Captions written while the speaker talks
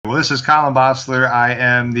Well, this is Colin Bossler. I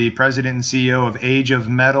am the president and CEO of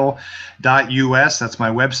ageofmetal.us. That's my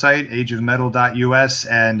website, ageofmetal.us.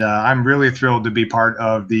 And I'm really thrilled to be part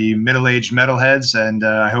of the middle-aged metalheads. And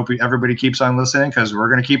I hope everybody keeps on listening because we're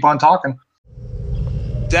going to keep on talking.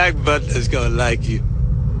 Dak Butler's going to like you.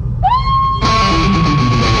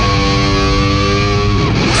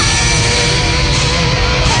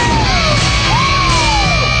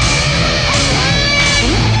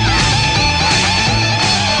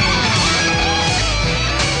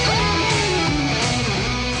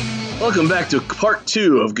 Welcome back to part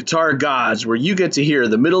 2 of Guitar Gods, where you get to hear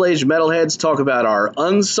the middle-aged metalheads talk about our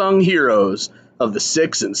unsung heroes of the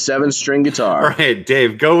 6 and 7 string guitar. All right,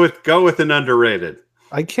 Dave, go with an underrated.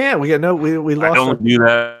 I can't. We lost. I don't do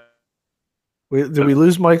that. Did we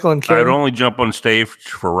lose Michael and Ken? I'd only jump on stage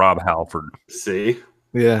for Rob Halford. See?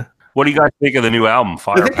 Yeah. What do you guys think of the new album,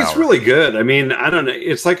 Firepower? I think it's really good. I mean, I don't know.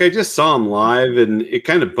 It's like I just saw him live, and it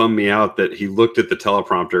kind of bummed me out that he looked at the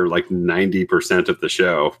teleprompter like 90% of the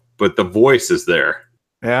show, but the voice is there.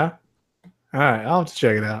 Yeah? All right. I'll have to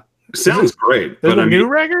check it out. Sounds great. There's a new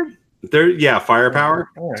record? Firepower.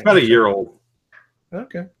 All right. It's about a year old.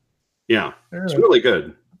 Okay. Yeah. All It's right. really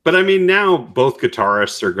good. But I mean, now both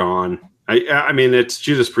guitarists are gone. I mean, it's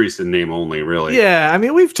Judas Priest in name only, really. Yeah, I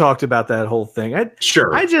mean, we've talked about that whole thing.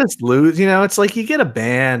 Sure. I just lose. It's like you get a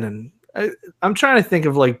band, and I'm trying to think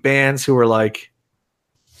of like bands who are like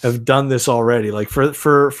have done this already. Like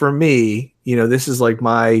for me, this is like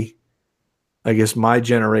my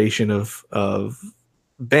generation of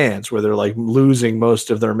bands where they're like losing most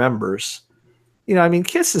of their members. I mean,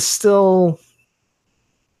 Kiss is still,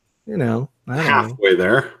 I don't know. Halfway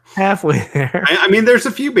there. I mean, there's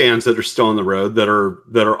a few bands that are still on the road that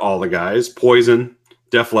are all the guys. Poison,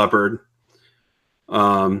 Def Leppard.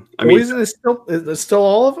 Poison is still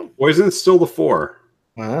all of them? Poison is still the 4.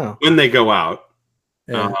 Wow. When they go out.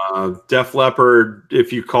 Yeah. Def Leppard,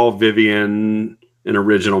 if you call Vivian an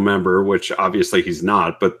original member, which obviously he's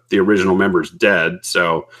not, but the original member's dead,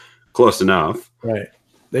 so close enough. Right.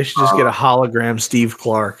 They should just get a hologram Steve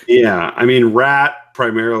Clark. Yeah. I mean, Rat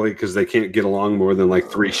primarily because they can't get along more than like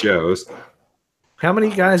 3 shows. How many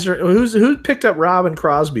guys who picked up Robin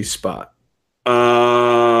Crosby's spot?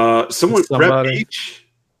 Somebody. Rep Beach.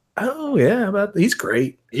 Oh yeah, he's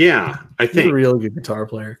great. Yeah, I think he's a really good guitar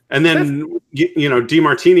player. And then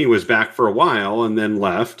DeMartini was back for a while and then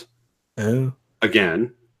left. Oh,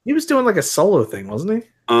 again. He was doing like a solo thing, wasn't he?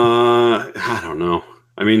 I don't know.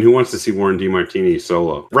 I mean, who wants to see Warren DeMartini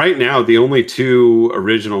solo? Right now, the only 2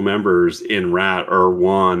 original members in Rat are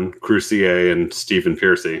Juan Crucier and Stephen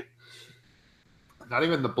Pearcy. Not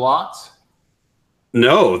even the Blots?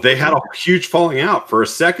 No, they had a huge falling out. For a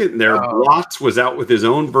second there, Blots was out with his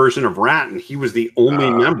own version of Rat, and he was the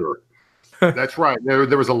only member. That's right.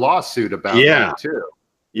 There was a lawsuit about that, too.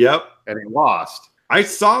 Yep. And he lost. I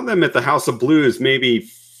saw them at the House of Blues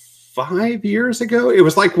maybe 5 years ago. It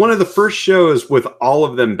was like one of the first shows with all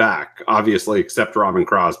of them back, obviously, except Robin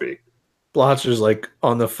Crosby. Blotcher's like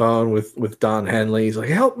on the phone with Don Henley. He's like,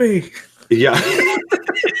 "Help me!" Yeah.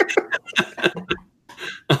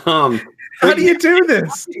 How do you do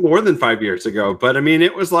this? More than 5 years ago, but I mean,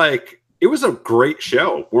 it was a great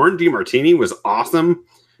show. Warren DeMartini was awesome.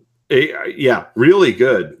 Yeah, really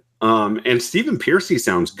good. And Stephen Pearcy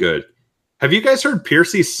sounds good. Have you guys heard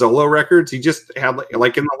Pearcy's solo records? He just had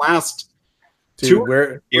like in the last 2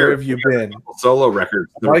 where have you been? Solo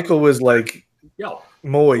records. Michael was like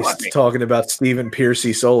moist talking about Stephen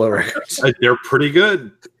Pearcy solo records. They're pretty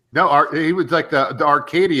good. No, he was like the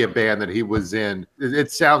Arcadia band that he was in.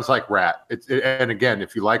 It sounds like Rat. And again,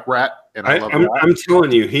 if you like Rat, and I'm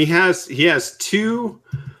telling you, he has 2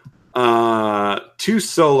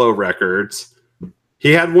 solo records.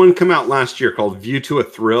 He had one come out last year called View to a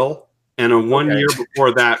Thrill, and a 1 year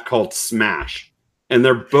before that called Smash, and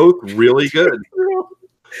they're both really good.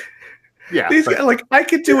 Yeah, like I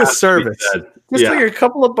could do a service, just like a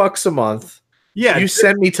couple of bucks a month. Yeah, you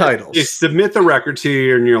send me titles. You submit the record to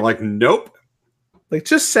you, and you're like, nope. Like,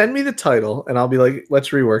 just send me the title, and I'll be like,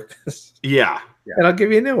 let's rework this. Yeah, and I'll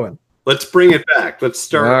give you a new one. Let's bring it back. Let's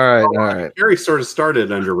start. All right. Gary sort of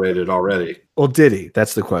started underrated already. Well, did he?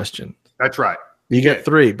 That's the question. That's right. You get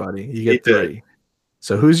 3, buddy. You get 3.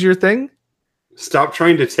 So who's your thing? Stop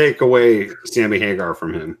trying to take away Sammy Hagar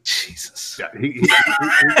from him. Jesus. Yeah,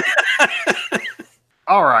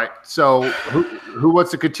 all right. So who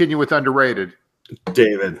wants to continue with underrated?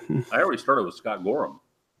 David. I already started with Scott Gorham.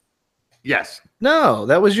 Yes. No,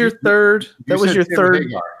 that was your third. That was your Sammy third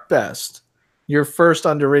Hagar. best. Your first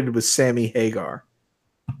underrated was Sammy Hagar.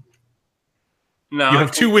 No, You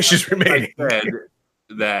have 2 wishes remaining. I said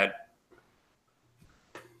that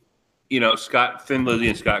Scott Finley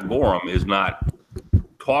and Scott Gorham is not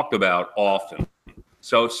talked about often.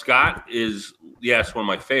 So Scott is, yes, one of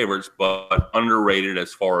my favorites, but underrated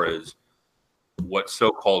as far as what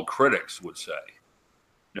so-called critics would say,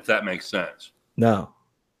 if that makes sense. No.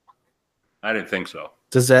 I didn't think so.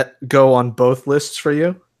 Does that go on both lists for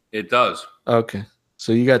you? It does. Okay.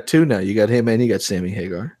 So you got two now. You got him and you got Sammy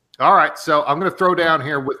Hagar. All right, so I'm going to throw down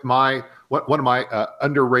here with one of my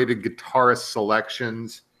underrated guitarist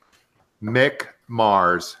selections, Mick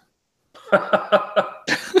Mars.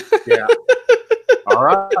 Yeah. All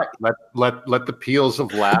right, let the peals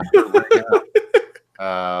of laughter ring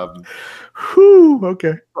out. Whew,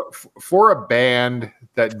 okay. For a band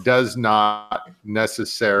that does not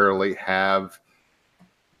necessarily have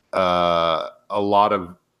a lot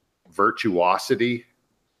of virtuosity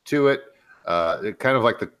to it, kind of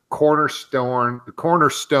like the cornerstone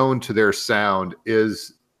to their sound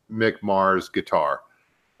is Mick Mars' guitar.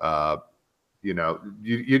 You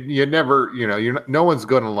never, no one's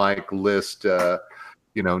going to list,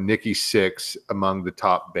 Nikki Sixx among the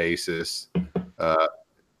top bassists.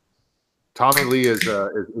 Tommy Lee is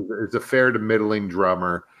a fair to middling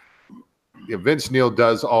drummer. Vince Neil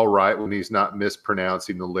does all right when he's not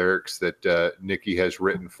mispronouncing the lyrics that Nikki has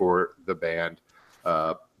written for the band.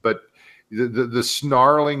 But the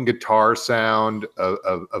snarling guitar sound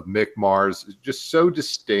of Mick Mars is just so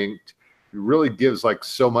distinct. It really gives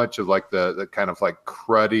so much of the kind of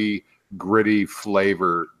cruddy, gritty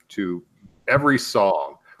flavor to every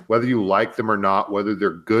song, whether you like them or not, whether they're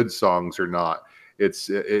good songs or not. It's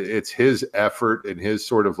his effort and his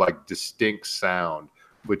sort of distinct sound,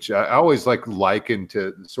 which I always liken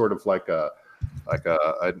to sort of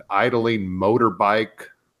an idling motorbike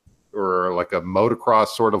or a motocross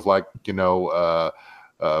sort of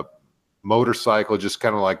motorcycle, just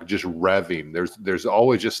kind of just revving. There's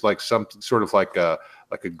always just something sort of like a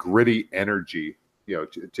gritty energy,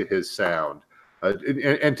 to his sound,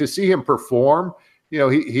 and to see him perform,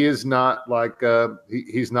 he is not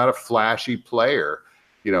he's not a flashy player.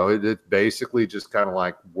 It's basically just kind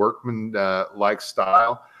of workman like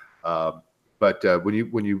style. But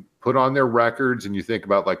when you put on their records and you think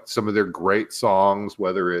about some of their great songs,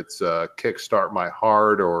 whether it's "Kickstart My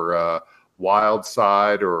Heart" or "Wild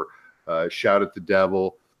Side" or "Shout at the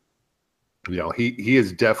Devil," he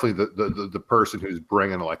is definitely the person who's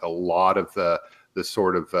bringing a lot of the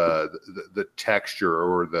sort of the texture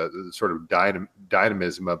or the sort of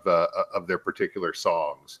dynamism of their particular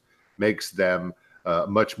songs, makes them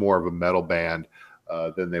much more of a metal band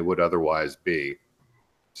than they would otherwise be.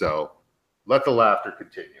 So let the laughter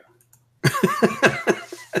continue.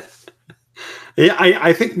 Yeah,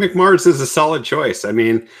 I think Mick Mars is a solid choice. I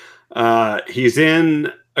mean, he's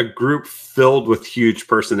in a group filled with huge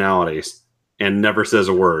personalities and never says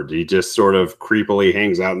a word. He just sort of creepily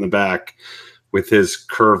hangs out in the back with his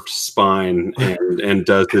curved spine and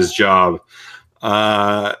does his job.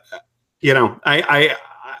 I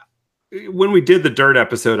when we did the Dirt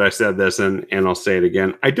episode, I said this, and I'll say it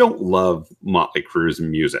again. I don't love Motley Crue's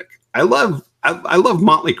music. I love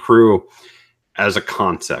Motley Crue as a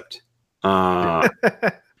concept. You know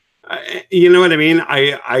what I mean?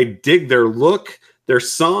 I dig their look.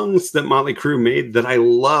 There's songs that Motley Crue made that I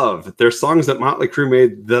love. There's songs that Motley Crue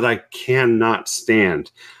made that I cannot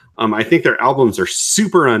stand. I think their albums are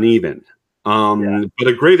super uneven. But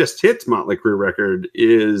a greatest hits Motley Crue record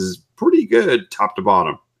is pretty good top to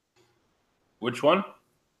bottom. Which one?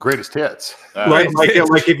 Greatest hits. Like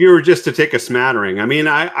if you were just to take a smattering. I mean,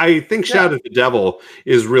 I think Shout at the Devil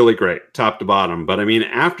is really great top to bottom. But I mean,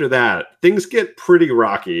 after that, things get pretty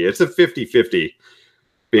rocky. It's a 50-50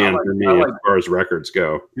 band for me as far as records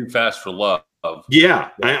go. Too Fast for Love. Yeah.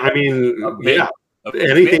 I mean,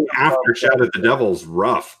 anything after Shout at the Devil's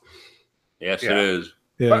rough. Yes, it is.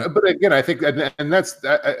 Yeah. But again, I think, and that's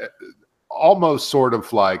almost sort of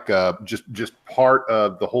just part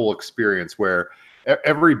of the whole experience, where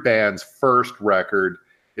every band's first record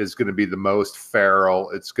is going to be the most feral.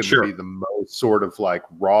 It's going to be the most sort of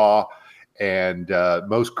raw and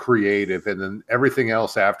most creative. And then everything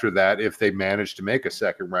else after that, if they manage to make a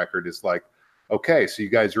second record, is okay, so you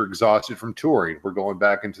guys are exhausted from touring. We're going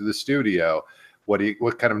back into the studio.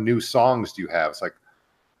 What kind of new songs do you have? It's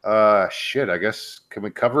shit, I guess, can we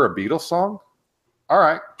cover a Beatles song? All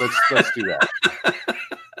right, let's do that.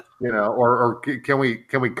 Or can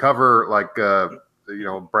we cover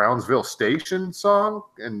Brownsville Station song?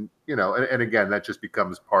 And and again, that just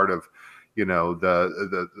becomes part of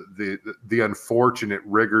the unfortunate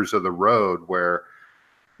rigors of the road, where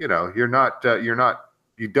you don't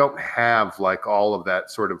have all of that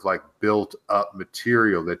sort of built up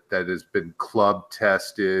material that has been club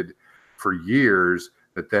tested for years,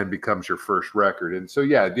 that then becomes your first record. And so,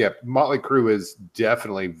 yeah, Motley Crue is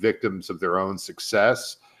definitely victims of their own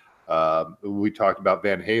success. We talked about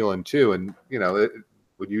Van Halen too. And, you know,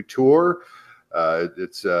 when you tour,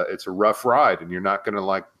 it's a rough ride, and you're not going to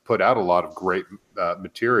like put out a lot of great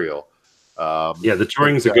material. Yeah, the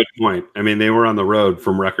touring is a good point. I mean, they were on the road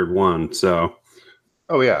from record one, so.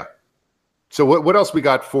 Oh yeah. So what else we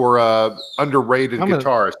got for underrated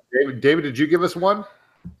guitarists? David, did you give us one?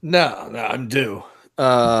 No, I'm due.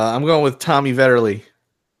 I'm going with Tommy Vetterli,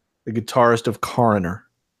 the guitarist of Coroner.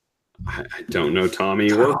 I don't know Tommy.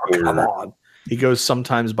 Come on. He goes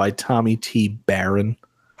sometimes by Tommy T. Barron.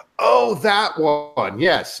 Oh, that one.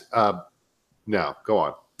 Yes. No, go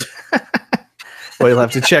on. Well, you'll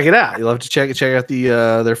have to check it out. You'll have to check out the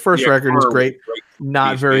their first record is great.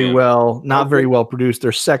 Not very well produced.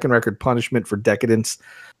 Their second record, Punishment for Decadence.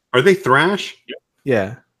 Are they thrash?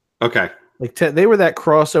 Yeah. Okay. Like they were that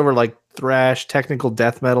crossover, like thrash, technical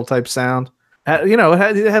death metal type sound. You know, it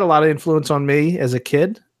had a lot of influence on me as a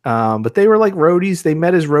kid. But they were like roadies. They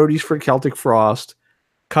met as roadies for Celtic Frost.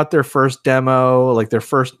 Cut their first demo, like their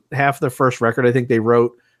first half of their first record. I think they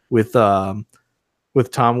wrote with Tom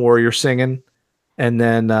Warrior singing. And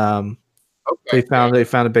then they found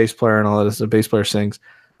a bass player and all that. The bass player sings.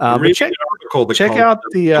 But check out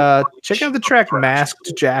the track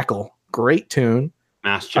 "Masked Jackal." Great tune.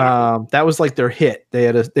 Masked Jackal. That was like their hit. They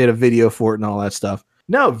had a video for it and all that stuff.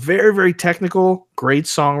 No, very very technical. Great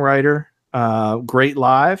songwriter. Great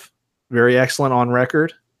live. Very excellent on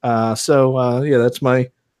record. Yeah, that's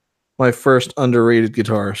my first underrated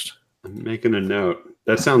guitarist. I'm making a note.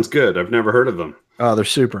 That sounds good. I've never heard of them. Oh, they're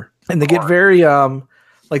super. And they get very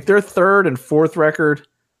like their third and fourth record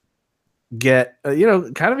get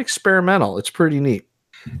kind of experimental. It's pretty neat.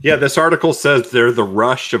 Yeah, this article says they're the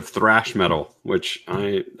Rush of thrash metal, which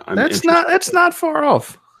that's not far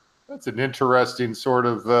off. That's an interesting sort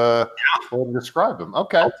of way to describe them.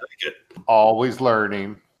 Okay. I'll take it. Always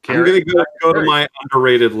learning. I'm going to go to my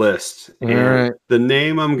underrated list. All right. The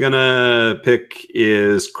name I'm going to pick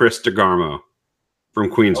is Chris DeGarmo from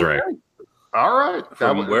Queensryche. Okay. All right.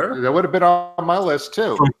 Where? That would have been on my list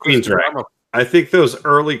too. From Queensryche. I think those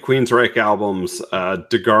early Queensryche albums,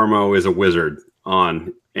 DeGarmo is a wizard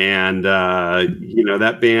on. And,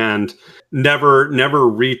 that band never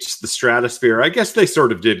reached the stratosphere. I guess they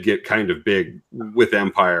sort of did get kind of big with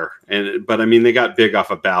Empire. But I mean, they got big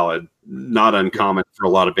off a ballad, not uncommon for a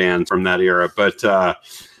lot of bands from that era. But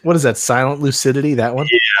what is that? Silent Lucidity, that one?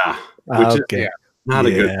 Yeah. Okay. Not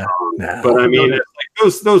a good song. No. But I mean, it's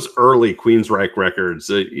like those early Queensryche records,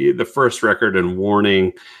 the first record and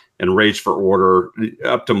Warning and Rage for Order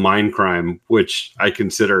up to Mindcrime, which I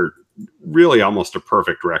consider really almost a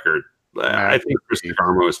perfect record. I think Chris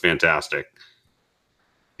DeGarmo is fantastic.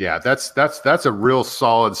 Yeah, that's a real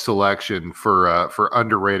solid selection for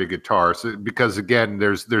underrated guitars, because again,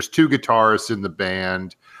 there's two guitarists in the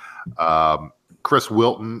band. Chris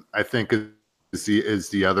Wilton, I think, is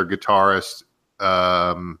the other guitarist,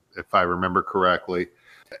 if I remember correctly.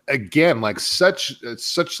 Again, like such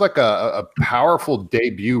like a powerful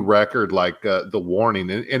debut record, like The Warning,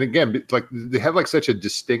 and again, like they have like such a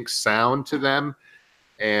distinct sound to them,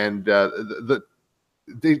 and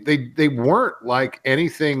they weren't like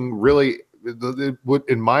anything really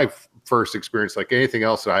in my first experience like anything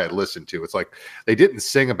else that I had listened to. It's like they didn't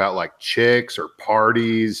sing about like chicks or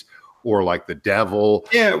parties or like the devil.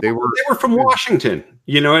 Yeah, they were from Washington,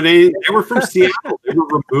 and they were from Seattle. They were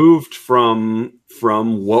removed from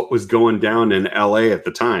what was going down in LA at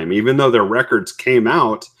the time, even though their records came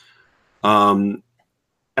out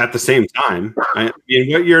at the same time. What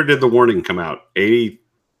year did The Warning come out?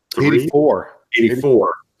 84.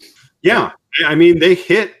 Yeah. I mean, they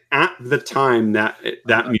hit at the time that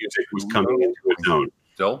music was coming into its own.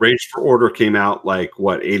 Still? Rage for Order came out like,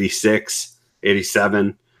 86,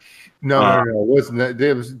 87? No, it wasn't that.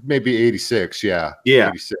 It was maybe 86. Yeah.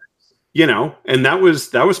 86. And that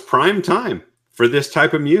was prime time for this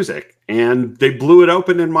type of music. And they blew it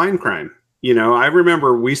open in Mindcrime. I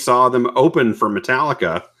remember we saw them open for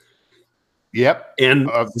Metallica. Yep. And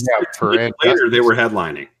later they were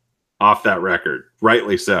headlining off that record,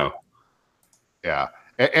 rightly so. Yeah.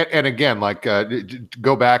 And again, like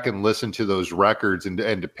go back and listen to those records and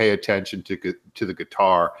to pay attention to the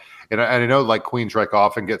guitar. And I know like Queensryche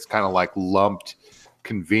often gets kind of like lumped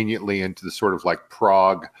conveniently into the sort of like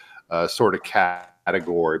prog sort of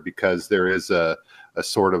category, because there is a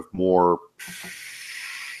sort of more,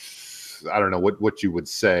 I don't know what you would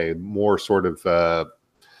say, more sort of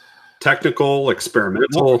technical,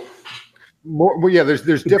 experimental. more. Well, yeah, there's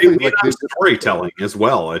They definitely lean on storytelling as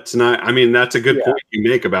well. It's not. I mean, that's a good point you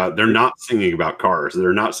make about they're not singing about cars.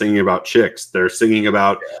 They're not singing about chicks. They're singing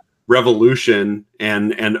about revolution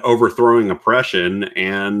and overthrowing oppression.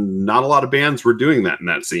 And not a lot of bands were doing that in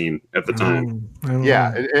that scene at the time.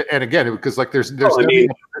 Yeah, and again, because like there's nothing,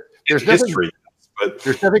 there's nothing, history, but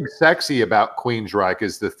there's nothing sexy about Queensryche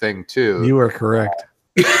is the thing too. You are correct.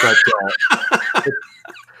 But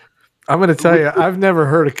I'm going to tell you, I've never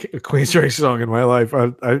heard a Queensryche song in my life.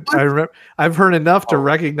 I remember, I've heard enough to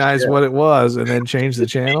recognize what it was and then change the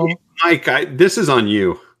channel. Mike, this is on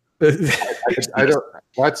you. I don't.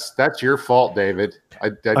 That's your fault, David.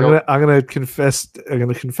 I'm gonna confess. I'm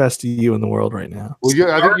gonna confess to you in the world right now.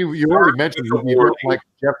 Well, I think you already mentioned you don't like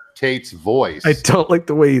Jeff Tate's voice. I don't like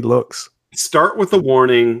the way he looks. Start with a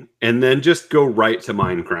warning and then just go right to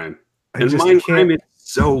Mindcrime. And Mindcrime is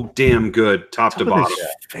so damn good, top to bottom.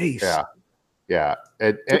 Face. Yeah.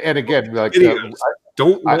 And again, like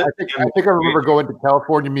don't. I think I remember going to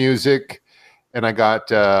California Music, and I got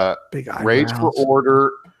Big Rage for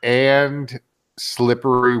Order and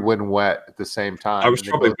Slippery When Wet at the same time. I was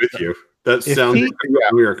probably with you. That sounds like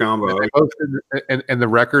a weird combo. And the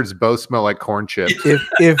records both smell like corn chips.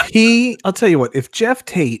 I'll tell you what, if Jeff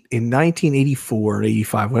Tate in 1984 or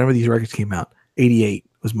 85, whenever these records came out, 88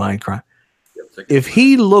 was Mindcrime. If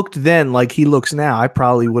he looked then like he looks now, I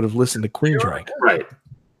probably would have listened to Queensryche. Right.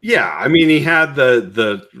 Yeah. I mean, he had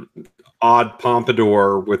the odd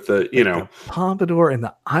pompadour with the pompadour and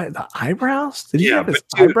the eyebrows. Did he have his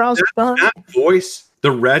eyebrows done? That voice,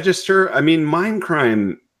 the register. I mean,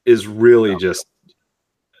 Mindcrime is really just.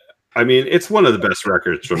 I mean, it's one of the best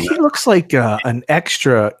records from. He looks like an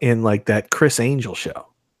extra in like that Chris Angel show.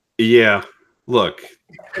 Yeah. Look.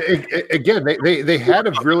 Again, they had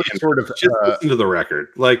a really sort of just listen to the record.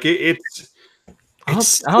 Like it's I'll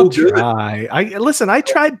try. I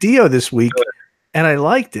tried Dio this week. And I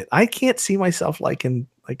liked it. I can't see myself liking.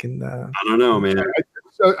 I don't know, man.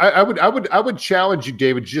 So I would challenge you,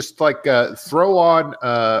 David. Just like throw on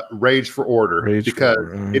Rage for Order because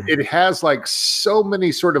it has like so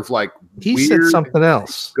many sort of like he said something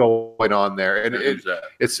else going on there, and it's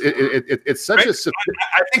such a.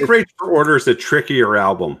 I think Rage for Order is a trickier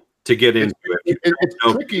album to get into. It's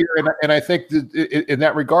trickier, and I think that in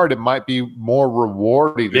that regard, it might be more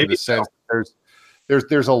rewarding in the sense that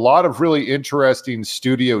there's a lot of really interesting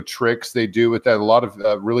studio tricks they do with that. A lot of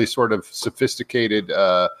really sort of sophisticated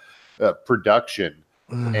production,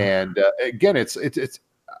 and again, it's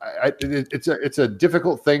a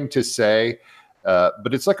difficult thing to say,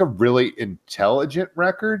 but it's like a really intelligent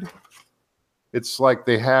record. It's like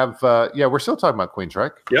they have, we're still talking about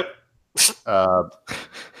Queensryche. Yep.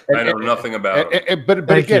 I know nothing about it. But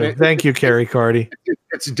thank you, Kerry Cardy.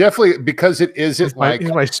 It's definitely because it isn't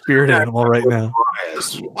he's my spirit animal right now.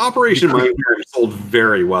 Operation Mindcrime sold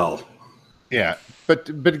very well. Yeah, but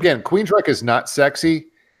again, Queensryche is not sexy,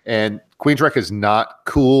 and Queensryche is not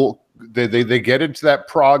cool. They get into that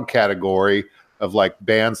prog category of like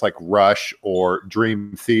bands like Rush or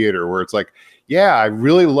Dream Theater, where it's like, yeah, I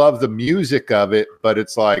really love the music of it, but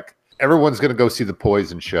it's like everyone's going to go see the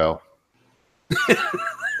Poison show.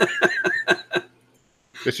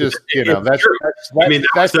 It's just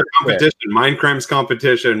that's their competition. Mindcrime's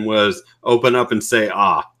competition was open up and say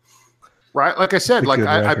right. Like I said, like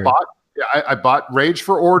I bought Rage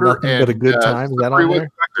for Order Nothing and but a good time. Is that on there?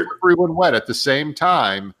 Slippery When Wet at the same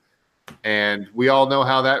time, and we all know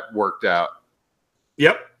how that worked out.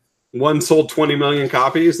 Yep, one sold 20 million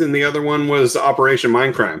copies, and the other one was Operation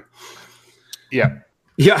Mindcrime. Yeah.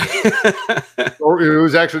 Yeah. Or it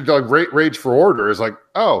was actually like Rage for Order is like,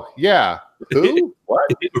 oh yeah, who?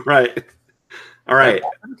 What? Right. All right.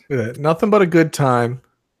 Nothing but a good time.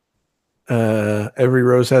 Every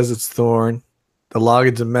rose has its thorn. The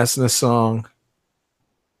Loggins a mess in a song.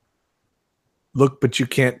 Look, but you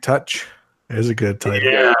can't touch. There's a good title.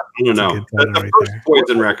 Yeah, I don't know. The first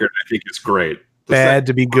Poison record, I think, is great. Bad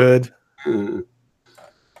to be good.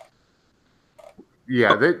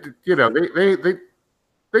 Yeah, they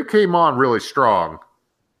came on really strong.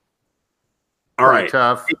 All right,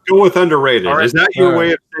 tough. Go with underrated. Right. Is that your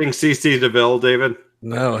way of saying CC DeVille, David?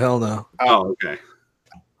 No, hell no. Oh, okay.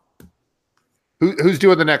 Who's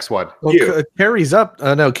doing the next one? Well, Kerry's up.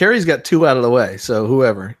 No, Kerry's got two out of the way. So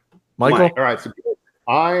whoever, Michael. All right. So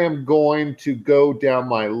I am going to go down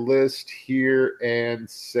my list here and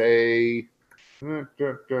say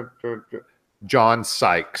John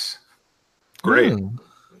Sykes. Great.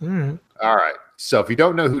 All All right. So if you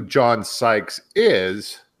don't know who John Sykes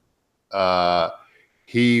is,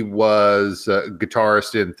 he was a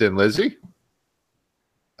guitarist in Thin Lizzy,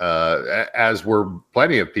 as were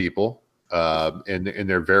plenty of people. in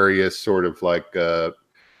their various sort of like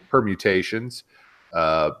permutations.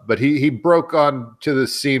 But he broke on to the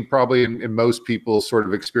scene probably in most people's sort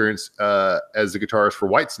of experience as the guitarist for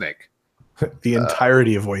Whitesnake. The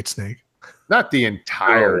entirety of Whitesnake. Not the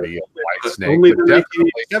entirety of Whitesnake, Only but the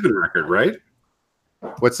definitely. 1987 record, right?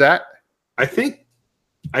 What's that? I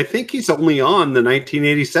think he's only on the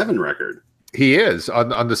 1987 record. He is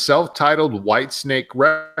on the self-titled Whitesnake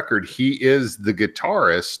record. He is the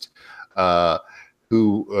guitarist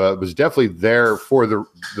who was definitely there for the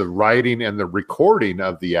writing and the recording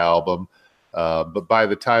of the album. But by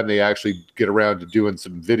the time they actually get around to doing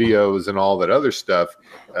some videos and all that other stuff,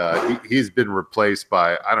 he's been replaced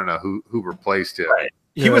by, I don't know who replaced him. Right.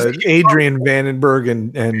 He was Adrian Vandenberg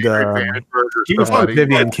and He was somebody.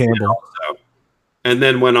 Vivian Campbell. Also. And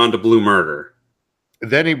then went on to Blue Murder.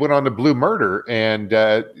 Then he went on to Blue Murder, and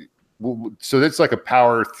so that's like a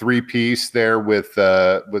power 3-piece there with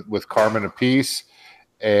Carmen Apiece,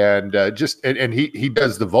 and he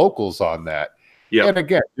does the vocals on that. Yeah, and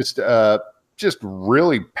again, just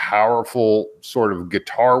really powerful sort of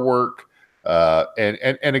guitar work,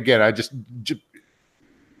 and again, I just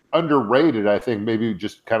underrated. I think maybe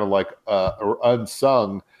just kind of like or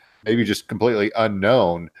unsung, maybe just completely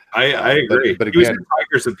unknown. I agree. But he was again, in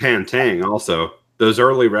Tigers of Pantang also. Those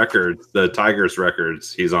early records, the Tigers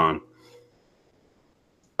records, he's on.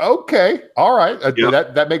 okay, all right, Yeah.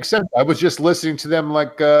 that makes sense. I was just listening to them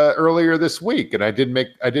like earlier this week, and I didn't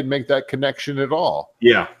make that connection at all.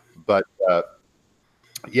 Yeah, But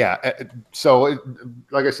yeah, so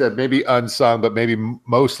like I said, maybe unsung, but maybe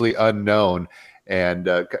mostly unknown, and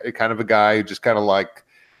kind of a guy who just kind of like,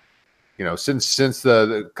 since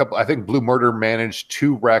the couple, I think Blue Murder managed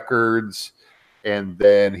 2 records, and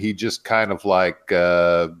then he just kind of like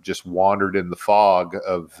just wandered in the fog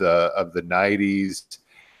of the 90s,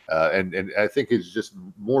 and I think he's just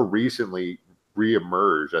more recently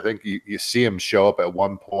reemerged. I think you see him show up at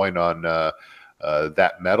one point on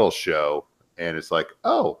That Metal Show, and it's like,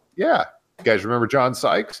 oh yeah, you guys remember John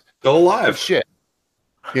Sykes? still Oh, alive. shit,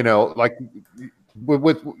 like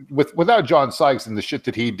without John Sykes and the shit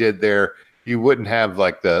that he did there, you wouldn't have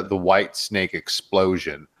like the Whitesnake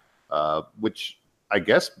explosion, which I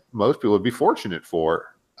guess most people would be fortunate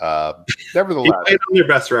for. He Nevertheless, played on their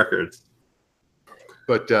best records.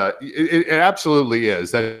 but it absolutely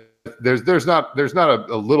is that there's not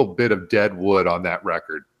a little bit of dead wood on that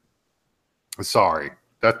record. Sorry,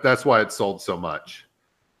 that's why it sold so much.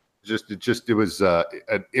 It was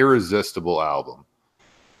an irresistible album.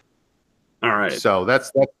 All right. So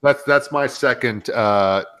that's my second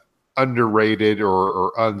underrated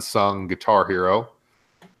or unsung guitar hero.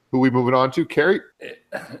 Who we moving on to, Kerry?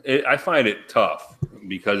 I find it tough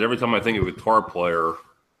because every time I think of a guitar player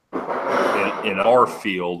in our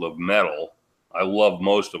field of metal, I love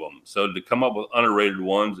most of them. So to come up with underrated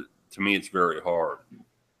ones, to me, it's very hard.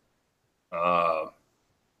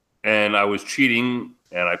 And I was cheating,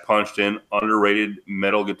 and I punched in underrated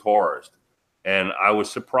metal guitarist, and I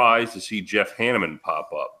was surprised to see Jeff Hanneman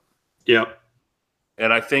pop up. Yep.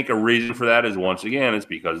 And I think a reason for that is, once again, it's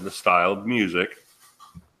because of the style of music.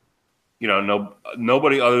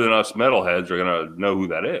 Nobody other than us metalheads are going to know who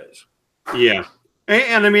that is. Yeah.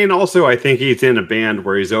 And I mean, also, I think he's in a band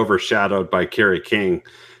where he's overshadowed by Kerry King.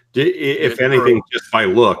 If anything, just by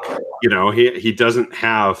look, he doesn't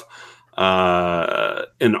have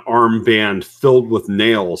an armband filled with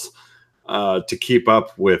nails to keep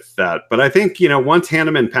up with that. But I think, once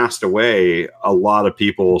Hanneman passed away, a lot of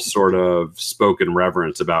people sort of spoke in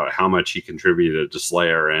reverence about how much he contributed to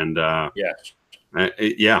Slayer. And Yes.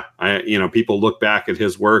 People look back at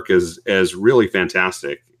his work as really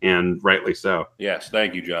fantastic, and rightly so. Yes.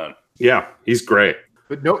 Thank you, John. Yeah, he's great.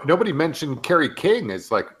 But nobody mentioned Kerry King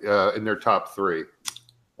as like in their top 3.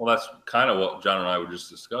 Well, that's kind of what John and I were just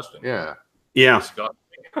discussing. Yeah. Yeah. Discussing.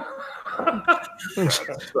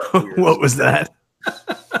 What was that?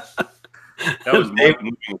 That was Mike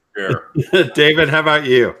moving his chair. David, how about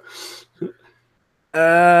you?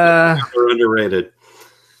 Uh, We're underrated.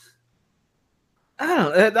 I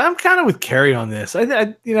don't know. I'm kind of with Carrie on this. I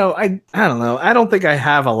don't know. I don't think I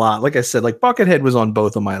have a lot. Like I said, like Buckethead was on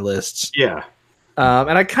both of my lists. Yeah.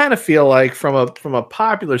 And I kind of feel like from a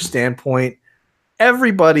popular standpoint,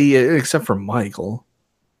 everybody except for Michael,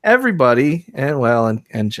 everybody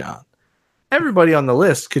and John, everybody on the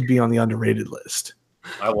list could be on the underrated list.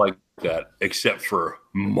 I like that, except for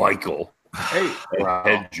Michael. Hey, wow.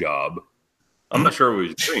 Head job. I'm not sure what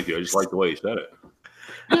he's doing to. I just like the way he said it.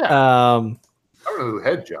 Yeah. I don't know who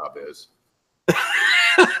Head Job is.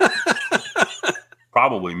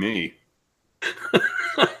 Probably me.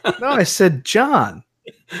 No, I said John.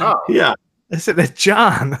 Oh, Yeah. I said that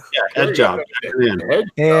John Yeah, Ed Job. Ed,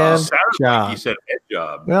 and Sounded like John. he said head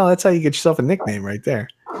job. Well, that's how you get yourself a nickname right there.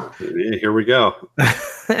 Here we go.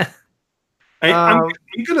 I'm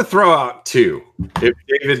going to throw out two. If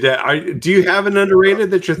David, do you have an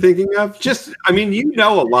underrated that you're thinking of? Just, I mean, you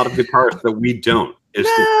know, a lot of guitarists that we don't.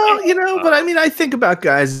 No, but I mean, I think about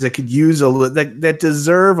guys that could use that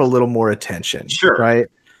deserve a little more attention. Sure. Right.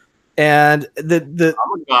 And I'm a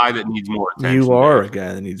guy that needs more attention. you are a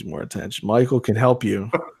guy that needs more attention. Michael can help you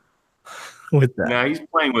with that. Now he's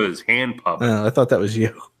playing with his hand puppet. I thought that was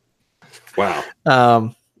you. Wow.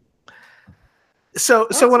 So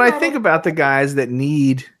when I think about the guys that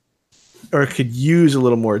need or could use a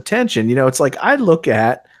little more attention, you know, it's like I look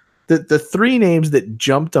at the three names that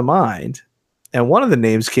jump to mind, and one of the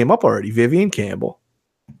names came up already, Vivian Campbell.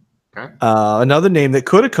 Okay. Another name that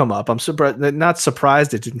could have come up, I'm not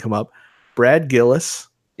surprised it didn't come up, Brad Gillis.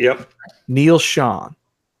 Yep. Neil Sean.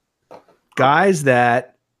 Guys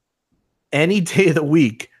that any day of the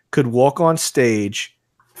week could walk on stage,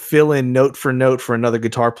 fill in note for another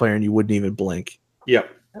guitar player, and you wouldn't even blink. Yep.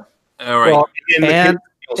 All right. Well,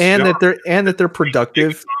 and that they're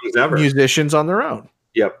productive musicians on their own.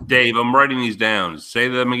 Yep. Dave, I'm writing these down. Say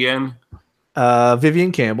them again.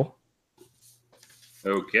 Vivian Campbell.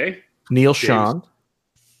 Okay. Neil Sean.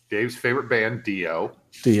 Dave's favorite band, Dio.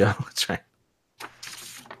 That's right.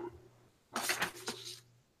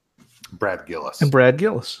 Brad Gillis. And Brad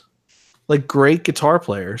Gillis. Like great guitar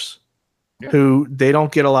players who they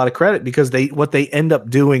don't get a lot of credit because what they end up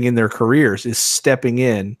doing in their careers is stepping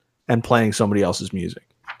in and playing somebody else's music.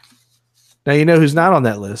 Now, you know who's not on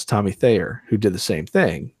that list? Tommy Thayer, who did the same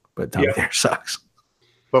thing, but Tommy Thayer sucks.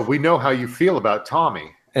 But we know how you feel about Tommy.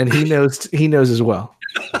 And he knows as well.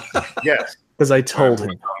 Yes. Because I told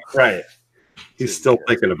him. Right. He's still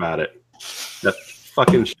thinking about it. That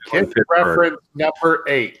fucking shit. Hit reference number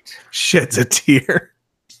 8. Sheds a tear.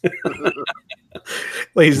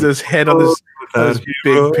 Lays his head on his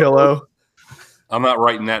big pillow. I'm not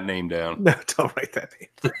writing that name down. No, don't write that name.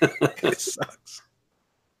 It sucks.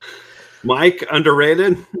 Mike,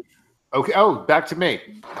 underrated? Okay. Oh, back to me.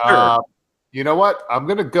 Sure. You know what? I'm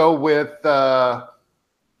going to go with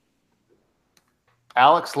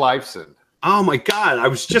Alex Lifeson. Oh my God. I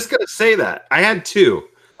was just going to say that. I had two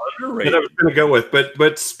that I was going to go with,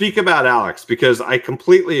 but speak about Alex because I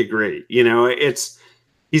completely agree. You know,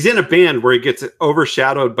 he's in a band where he gets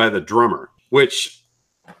overshadowed by the drummer, which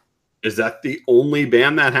is that the only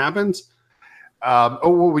band that happens?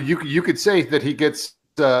 You could say that he gets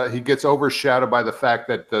overshadowed by the fact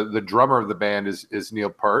that the drummer of the band is Neil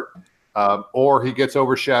Peart, or he gets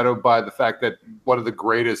overshadowed by the fact that one of the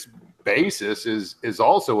greatest bassists is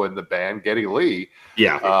also in the band, Geddy Lee.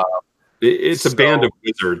 Yeah. It's a band of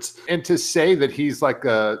wizards. And to say that he's like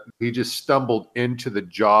he just stumbled into the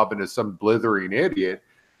job and is some blithering idiot,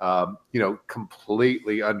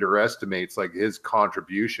 completely underestimates like his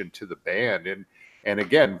contribution to the band. And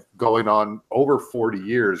again, going on over 40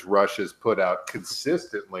 years, Rush has put out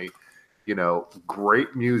consistently,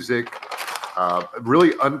 great music,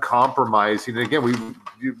 really uncompromising. And again,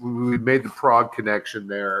 we made the prog connection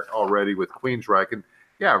there already with Queensryche. And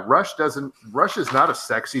yeah, Rush is not a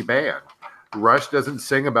sexy band. Rush doesn't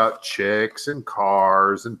sing about chicks and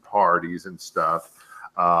cars and parties and stuff.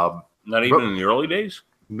 Not even in the early days?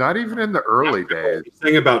 Not even in the early days.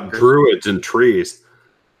 Sing about druids and trees.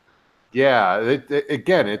 Yeah,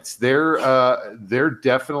 it's they're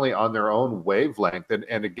definitely on their own wavelength,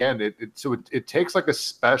 and again, it takes like a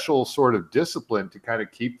special sort of discipline to kind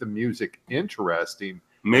of keep the music interesting.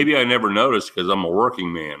 Maybe I never noticed because I'm a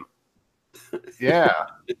working man. Yeah,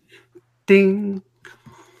 ding.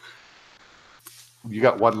 You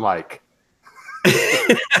got one like.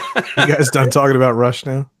 You guys done talking about Rush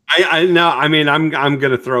now? I know. I mean, I'm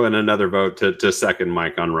going to throw in another vote to second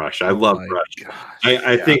Mike on Rush. I love Rush.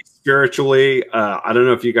 I think spiritually, I don't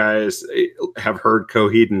know if you guys have heard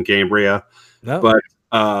Coheed and Cambria, but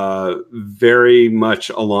very much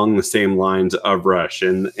along the same lines of Rush.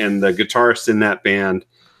 And the guitarist in that band,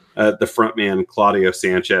 the frontman Claudio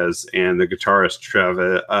Sanchez, and the guitarist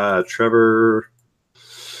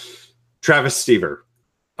Travis Stever.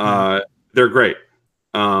 They're great.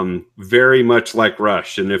 Very much like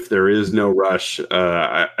Rush, and if there is no Rush,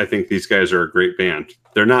 I think these guys are a great band.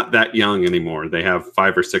 They're not that young anymore. They have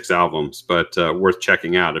 5 or 6 albums, but worth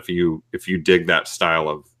checking out if you dig that style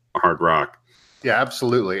of hard rock. Yeah,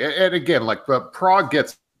 absolutely. And again, like prog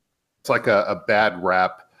gets like a bad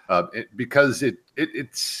rap because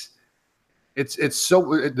it's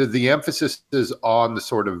so the emphasis is on the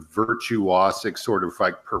sort of virtuosic sort of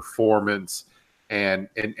like performance and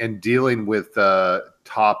dealing with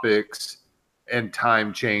topics and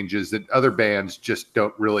time changes that other bands just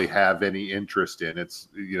don't really have any interest in. It's,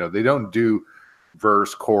 they don't do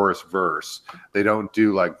verse, chorus, verse. They don't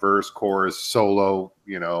do like verse, chorus, solo,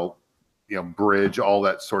 bridge, all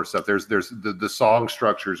that sort of stuff. There's the song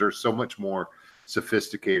structures are so much more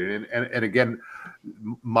sophisticated. And again,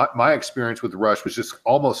 my experience with Rush was just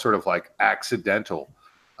almost sort of like accidental.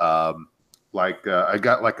 I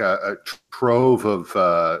got like a trove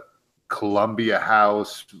of Columbia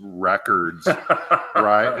House records,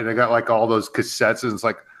 right? And I got like all those cassettes, and it's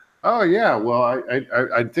like, oh yeah, well,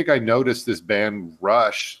 I think I noticed this band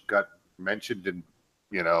Rush got mentioned in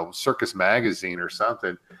Circus Magazine or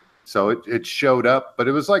something. So it showed up, but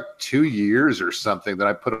it was like 2 years or something that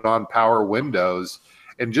I put it on Power Windows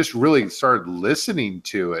and just really started listening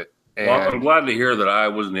to it. And well, I'm glad to hear that I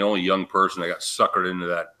wasn't the only young person that got suckered into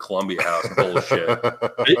that Columbia House bullshit.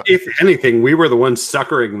 If anything, we were the ones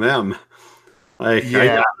suckering them. Like, I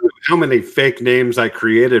don't know how many fake names I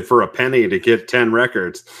created for a penny to get 10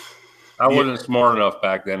 records. I wasn't smart enough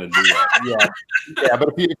back then to do that. Yeah.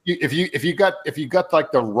 But if you got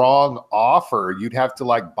like the wrong offer, you'd have to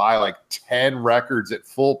like buy like 10 records at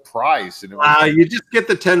full price, and it was you just get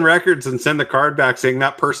the 10 records and send the card back saying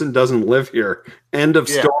that person doesn't live here. End of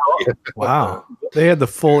story. Wow, they had the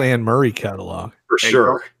full Anne Murray catalog For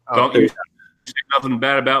sure. Don't you say nothing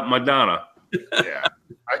bad about Madonna. Yeah.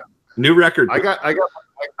 New record.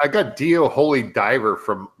 I got Dio Holy Diver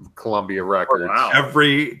from Columbia Records. Wow.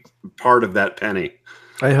 Every part of that penny.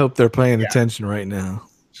 I hope they're paying attention right now.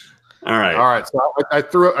 All right. All right. So I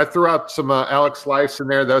threw out some Alex Lifes in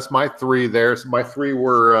there. That's my three there. So my three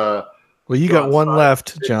were Well, you got one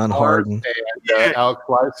left, John Harden. And Alex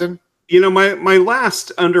Lifeson. My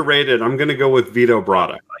last underrated, I'm going to go with Vito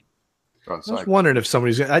Bratta. I was wondering if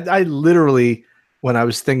somebody's. I literally, when I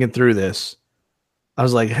was thinking through this, I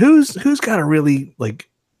was like, who's got a really like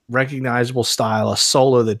recognizable style, a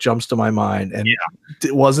solo that jumps to my mind, and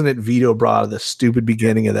wasn't it Vito Bratta, the stupid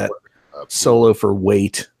beginning of that solo for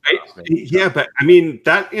Wait? But I mean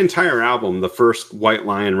that entire album, the first White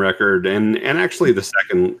Lion record, and actually the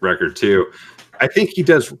second record too. I think he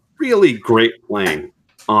does really great playing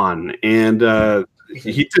on, and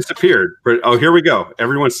he disappeared. Oh, here we go.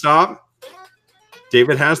 Everyone stop.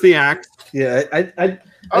 David has the axe. Yeah, I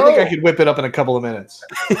think I could whip it up in a couple of minutes.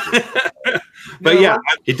 But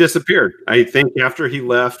he disappeared. I think after he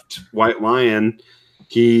left White Lion,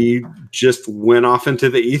 he just went off into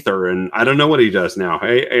the ether, and I don't know what he does now.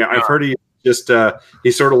 I've heard he just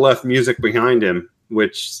he sort of left music behind him,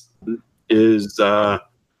 which is a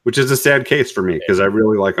sad case for me because I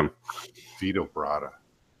really like him. Vito Bratta.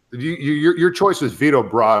 Your choice was Vito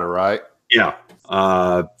Bratta, right? Yeah.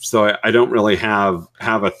 So I don't really have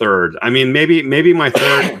a third. I mean, maybe my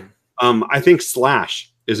third. I think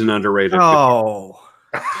Slash is an underrated. Oh,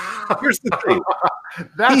 here's the thing.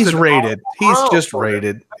 He's rated. He's just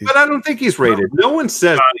rated. But I don't think he's rated. No one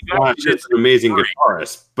says Slash is an amazing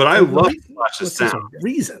guitarist, but I love Slash's sound.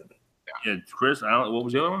 Reason. Yeah, Chris, what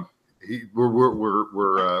was the other one? He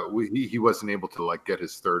wasn't able to like get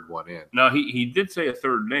his third one in. No, he did say a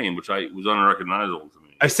third name, which was unrecognizable to me.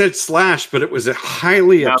 I said Slash, but it was a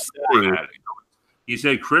highly upsetting. He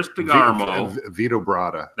said Chris DeGarmo. Vito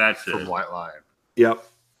Bratta. That's from it. White Lion. Yep.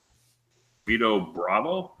 Vito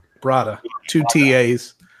Bravo? Bratta. 2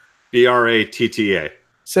 TAs. Bratta.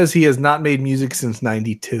 Says he has not made music since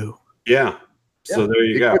 92. Yeah. So there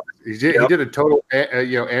you go. He did a total,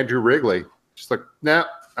 Andrew Wrigley. Just like, nah,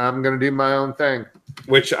 I'm going to do my own thing.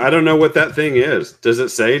 Which I don't know what that thing is. Does it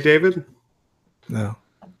say, David? No.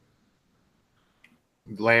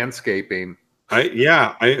 Landscaping.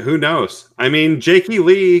 Who knows? I mean, Jakey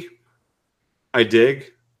Lee, I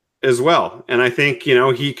dig as well. And I think,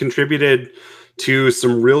 he contributed to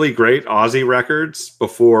some really great Aussie records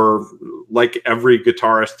before, like every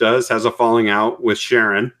guitarist does, has a falling out with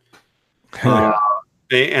Sharon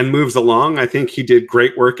and moves along. I think he did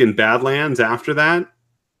great work in Badlands after that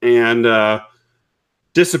and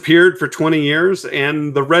disappeared for 20 years.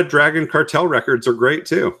 And the Red Dragon Cartel records are great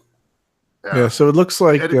too. Yeah, so it looks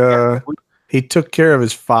like he took care of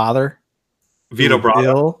his father. Vito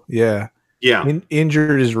Bratta. Yeah.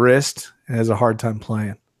 Injured his wrist and has a hard time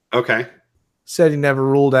playing. Okay. Said he never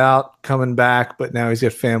ruled out coming back, but now he's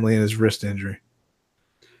got family and his wrist injury.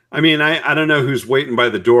 I mean, I don't know who's waiting by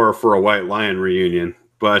the door for a White Lion reunion,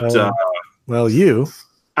 but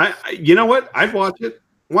you know what? I'd watch it.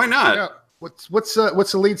 Why not? Yeah. What's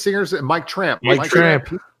the lead singer's Mike Tramp? Mike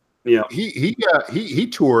Tramp. Yeah, he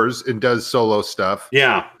tours and does solo stuff.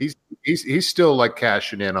 Yeah, he's still like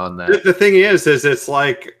cashing in on that. The thing is it's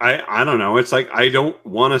like I don't know. It's like I don't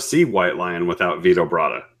want to see White Lion without Vito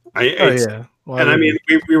Bratta. yeah. Why And I wouldn't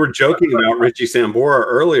mean, we were joking about Richie Sambora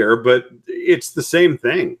earlier, but it's the same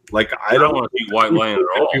thing. Like, I don't want to see White Lion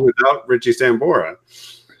at all. without Richie Sambora.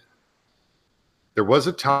 There was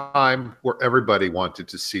a time where everybody wanted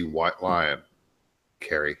to see White Lion,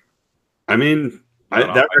 Carrie. I mean,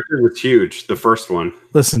 that record was huge. The first one.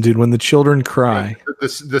 Listen, dude, when the children cry,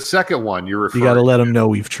 The second one you're referring you got to let them know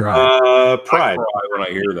we've tried. Pride. I cry when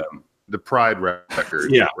I hear them. the Pride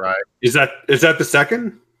record. Yeah. Right. Is that the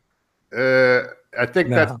second? I think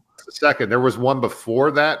No. that's the second. There was one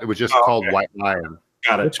before that. It was just called White Lion.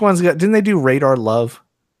 Got it. Which one's got? Didn't they do Radar Love?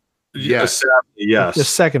 Yes. Yes. The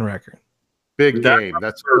second record. Big That- game.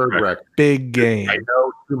 That's third record. Big game. I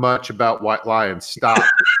know too much about White Lion. Stop.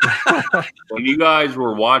 When you guys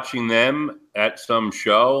were watching them at some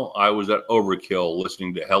show, I was at Overkill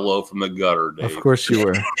listening to Hello from the Gutter, Dave. Of course you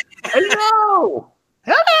were. Hello!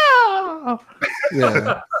 Hello.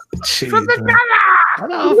 Yeah. From the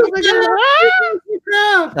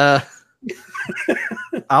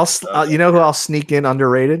you know who I'll sneak in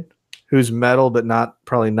underrated? Who's metal, but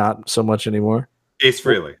probably not so much anymore. Ace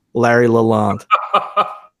Frehley. Larry Lalonde.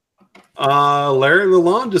 Larry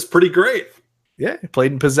Lalonde is pretty great. Yeah, he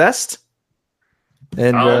played in Possessed,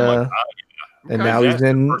 and Oh my God. and Okay, now he's that's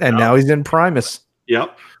in the first and now he's in Primus.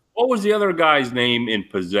 Yep. What was the other guy's name in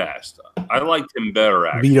Possessed? I liked him better,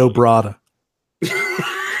 actually. Vito Bratta.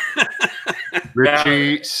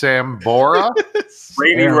 Richie Sambora.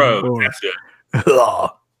 Brady Yeah, Road. boy. That's it.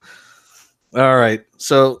 All right,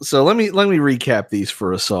 so let me recap these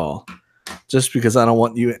for us all, just because I don't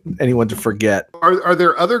want anyone to forget. Are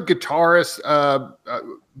there other guitarists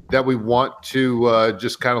that we want to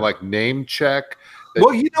just kind of like name check?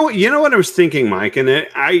 Well, you know what I was thinking, Mike, and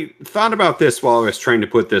I thought about this while I was trying to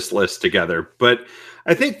put this list together. But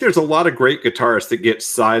I think there's a lot of great guitarists that get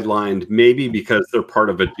sidelined, maybe because they're part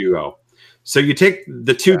of a duo. So you take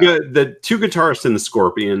the two guitarists in the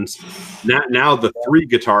Scorpions, now the three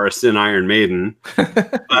guitarists in Iron Maiden.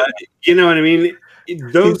 You know what I mean?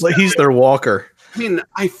 He's their Walker. I mean,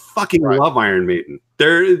 I fucking love Iron Maiden.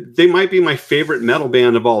 They might be my favorite metal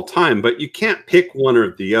band of all time, but you can't pick one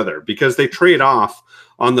or the other because they trade off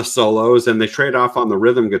on the solos and they trade off on the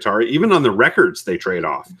rhythm guitar. Even on the records, they trade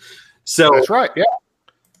off. So That's right. Yeah.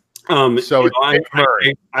 So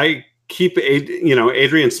I keep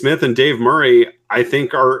Adrian Smith and Dave Murray. I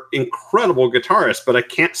think are incredible guitarists, but I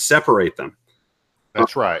can't separate them.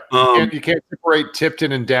 That's right. You can't separate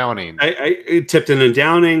Tipton and Downing. I Tipton and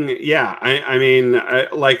Downing. Yeah. I mean,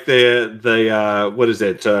 like the what is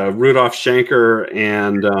it? Rudolph Schenker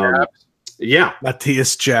and yeah,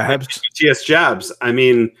 Matthias Jabs. I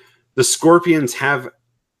mean, the Scorpions have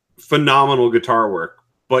phenomenal guitar work,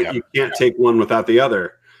 but you can't take one without the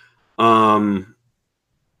other. I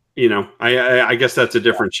guess that's a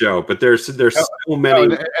different show, but there's so many.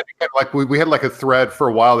 And like we had like a thread for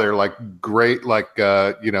a while there, like great, like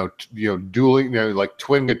dueling, like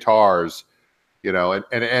twin guitars,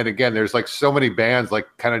 and again, there's like so many bands like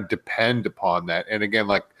kind of depend upon that, and again,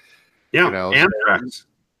 like Anthrax,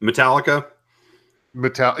 Metallica.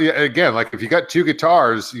 Yeah, again, like if you got two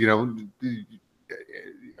guitars,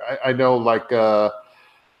 I know like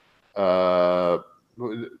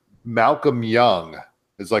Malcolm Young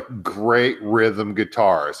is like great rhythm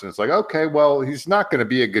guitarist, and it's like, okay, well, he's not going to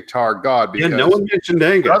be a guitar god because no one mentioned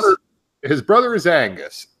Angus. His brother is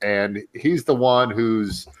Angus, and he's the one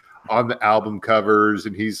who's on the album covers,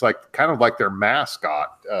 and he's like kind of like their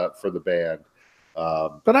mascot for the band.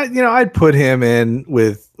 But I'd put him in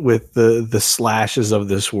with the Slashes of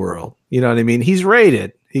this world. You know what I mean? He's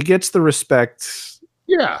rated. He gets the respect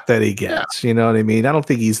that he gets. Yeah. You know what I mean? I don't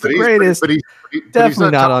think he's the greatest. But he's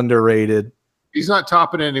definitely not underrated. He's not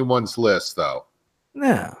topping anyone's list, though.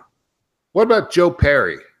 No. What about Joe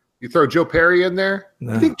Perry? You throw Joe Perry in there?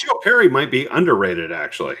 No. I think Joe Perry might be underrated,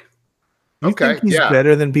 actually. You think he's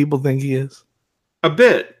better than people think he is? A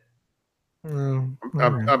bit. I'm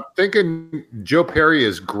thinking Joe Perry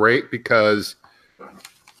is great because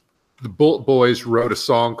the Bullet Boys wrote a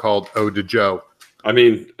song called "Ode to Joe." I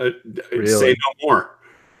mean, really? Say no more.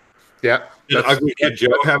 Yeah. Did Ugly Kid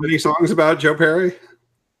Joe have any songs about Joe Perry?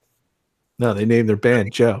 No, they named their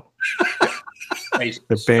band Joe. Their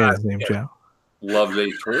band is named Joe. Loves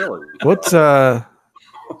Ace Frehley. What's How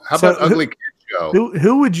about Ugly Kid Joe?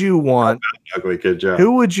 Who would you want? Ugly Kid Joe.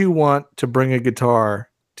 Who would you want to bring a guitar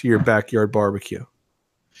to your backyard barbecue?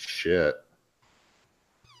 Shit.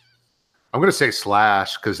 I'm going to say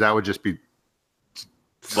Slash because that would just be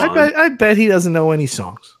fun. I bet he doesn't know any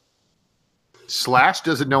songs. Slash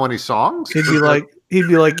doesn't know any songs? He'd be like, you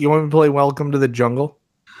want me to play Welcome to the Jungle?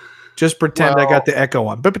 Just pretend I got the echo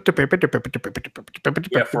on.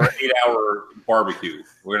 Yeah, for an 8-hour barbecue,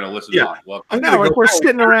 we're gonna listen. Yeah. to well, I'm No, gonna like go we're back.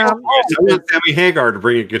 sitting around. Yes, I want Sammy Hagar to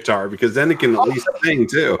bring a guitar because then it can at least sing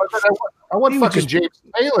too. I want He would fucking just- James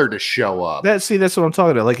Taylor to show up. That's what I'm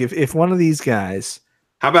talking about. Like if one of these guys,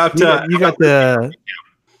 How about you got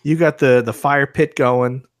the fire pit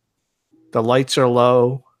going, the lights are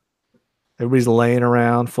low, everybody's laying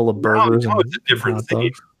around full of burgers. no, and it's a different hot theme.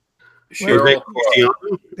 dogs. Cheryl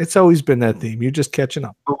Crow. It's always been that theme. You're just catching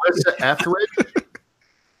up. Melissa Etheridge.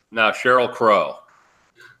 Now, Cheryl Crow.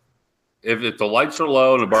 If the lights are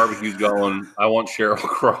low and the barbecue's going, I want Cheryl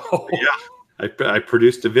Crow. Yeah, I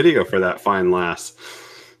produced a video for that fine lass.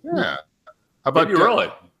 Yeah. How about Did you really?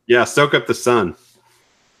 Yeah, soak up the sun.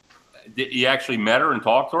 Did you actually met her and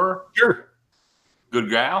talked to her? Sure, Good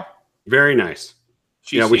gal. very nice.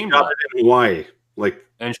 She yeah, we seemed shot like, it in Hawaii, like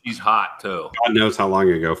and she's hot too. God knows how long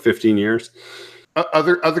ago, 15 years.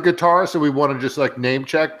 other guitarists that we want to just like name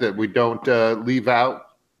check that we don't leave out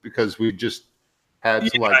because we just had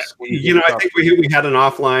to like squeeze You know, I stuff. think we had an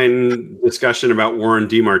offline discussion about Warren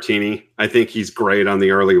DeMartini. I think he's great on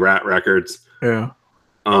the early Rat records. Yeah.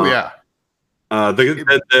 Oh yeah.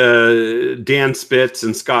 The Dan Spitz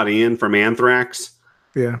and Scott Ian from Anthrax.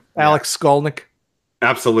 Yeah. Alex Skolnick.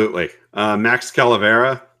 Absolutely. Max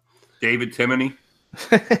Calavera. David Timoney.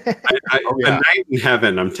 A yeah. Night in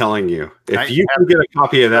Heaven, I'm telling you. If Night in you can get a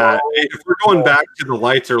copy of that, if we're going back to the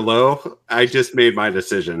lights are low, I just made my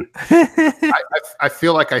decision. I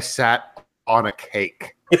feel like I sat on a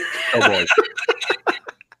cake. Oh boy.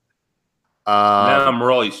 Now I'm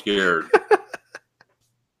really scared.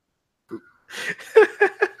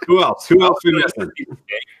 Who else? Who else we missing?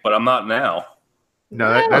 But I'm not now. No,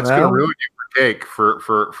 that's going to ruin you for cake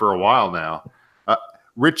for a while now.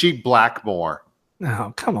 Richie Blackmore.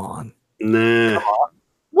 No, come on. Nah.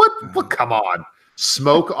 What? Come on.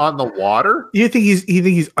 Smoke on the Water? You think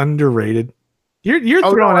he's underrated? You're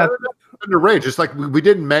Oh, throwing no, out. underrated. Just like we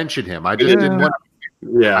didn't mention him. I just didn't want.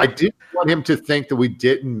 Yeah. I didn't want him to think that we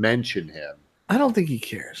didn't mention him. I don't think he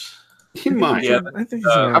cares. He might. Yeah, I think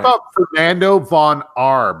he's How all right. How about Fernando von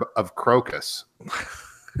Arb of Crocus?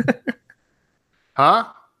 Huh?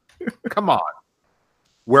 Come on.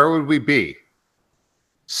 Where would we be?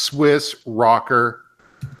 Swiss rocker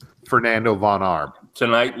Fernando von Arb.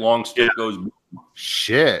 Tonight, long stick goes.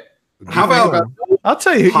 Shit. Do you How think about I'll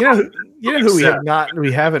tell you. You know who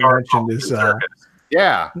we haven't mentioned is.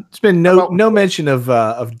 yeah. It's been no mention of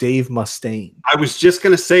Dave Mustaine, I was just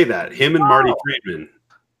gonna say that. Him and Marty Friedman.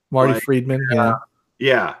 Marty Like, Friedman. Yeah.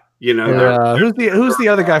 Yeah. You know, they're Who's the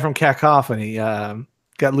other guy from Cacophony?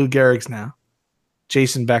 Got Lou Gehrig's now.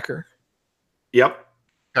 Jason Becker. yep.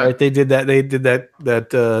 Right, they did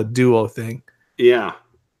that duo thing. Yeah.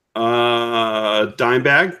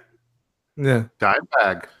 Dimebag. Yeah.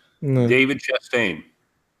 Dimebag. No. David Chastain.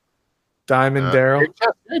 Diamond Daryl.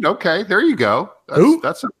 Okay, there you go. Who?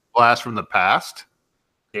 That's a blast from the past.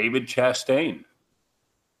 David Chastain.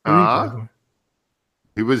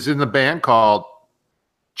 He was in the band called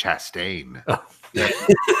Chastain.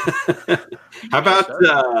 How about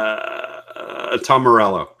Tom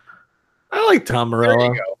Morello? I like Tom There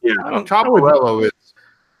Morello. you go. Yeah. Tom Morello is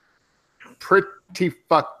pretty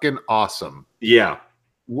fucking awesome. Yeah.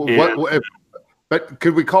 But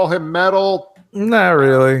could we call him metal? Not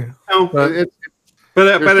really. No, But- but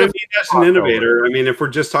I There's mean, as an innovator, I mean, if we're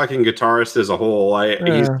just talking guitarist as a whole,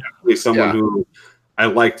 he's definitely someone Yeah. who I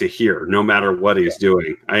like to hear, no matter what he's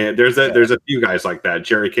doing. There's a few guys like that.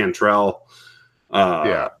 Jerry Cantrell.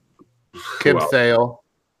 Yeah. Kim who else? Thale.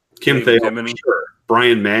 Kim David Thale. Timoney. Sure.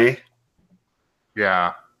 Brian May.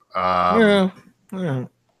 Yeah. Yeah.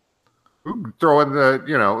 Throw in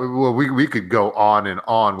well, we could go on and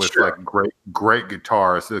on with Sure. like great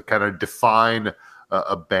guitarists that kind of define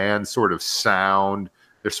a band's sort of sound,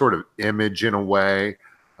 their sort of image in a way.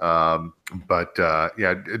 But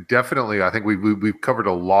definitely, I think we've covered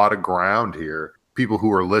a lot of ground here. People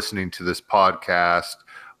who are listening to this podcast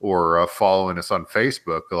or following us on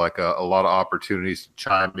Facebook, like a lot of opportunities to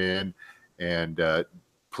chime in and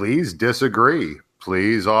please disagree.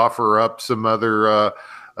 Please offer up some other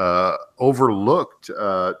overlooked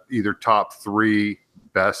either top 3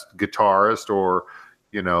 best guitarist or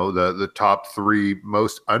the top 3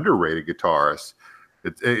 most underrated guitarists.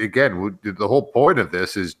 Again, the whole point of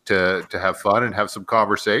this is to have fun and have some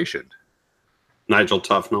conversation. Nigel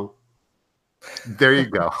Tufnell. There you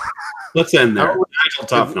go. Let's end there. Nigel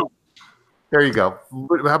Tufnell. There you go.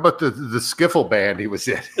 How about the skiffle band he was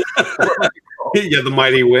in? Yeah, the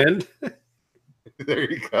Mighty Wind. There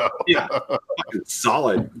you go. Yeah.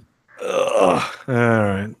 Solid. All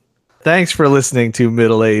right. Thanks for listening to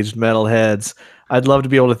Middle Aged Metalheads. I'd love to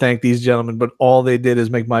be able to thank these gentlemen, but all they did is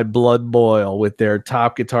make my blood boil with their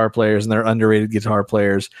top guitar players and their underrated guitar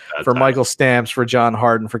players. For Michael Stamps, for John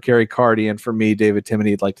Harden, for Kerry Cardy, and for me, David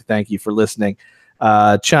Timoney, I'd like to thank you for listening.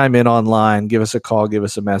 Chime in online, give us a call, give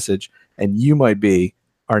us a message, and you might be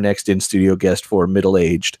our next in-studio guest for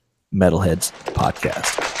Middle-Aged Metalheads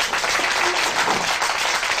podcast.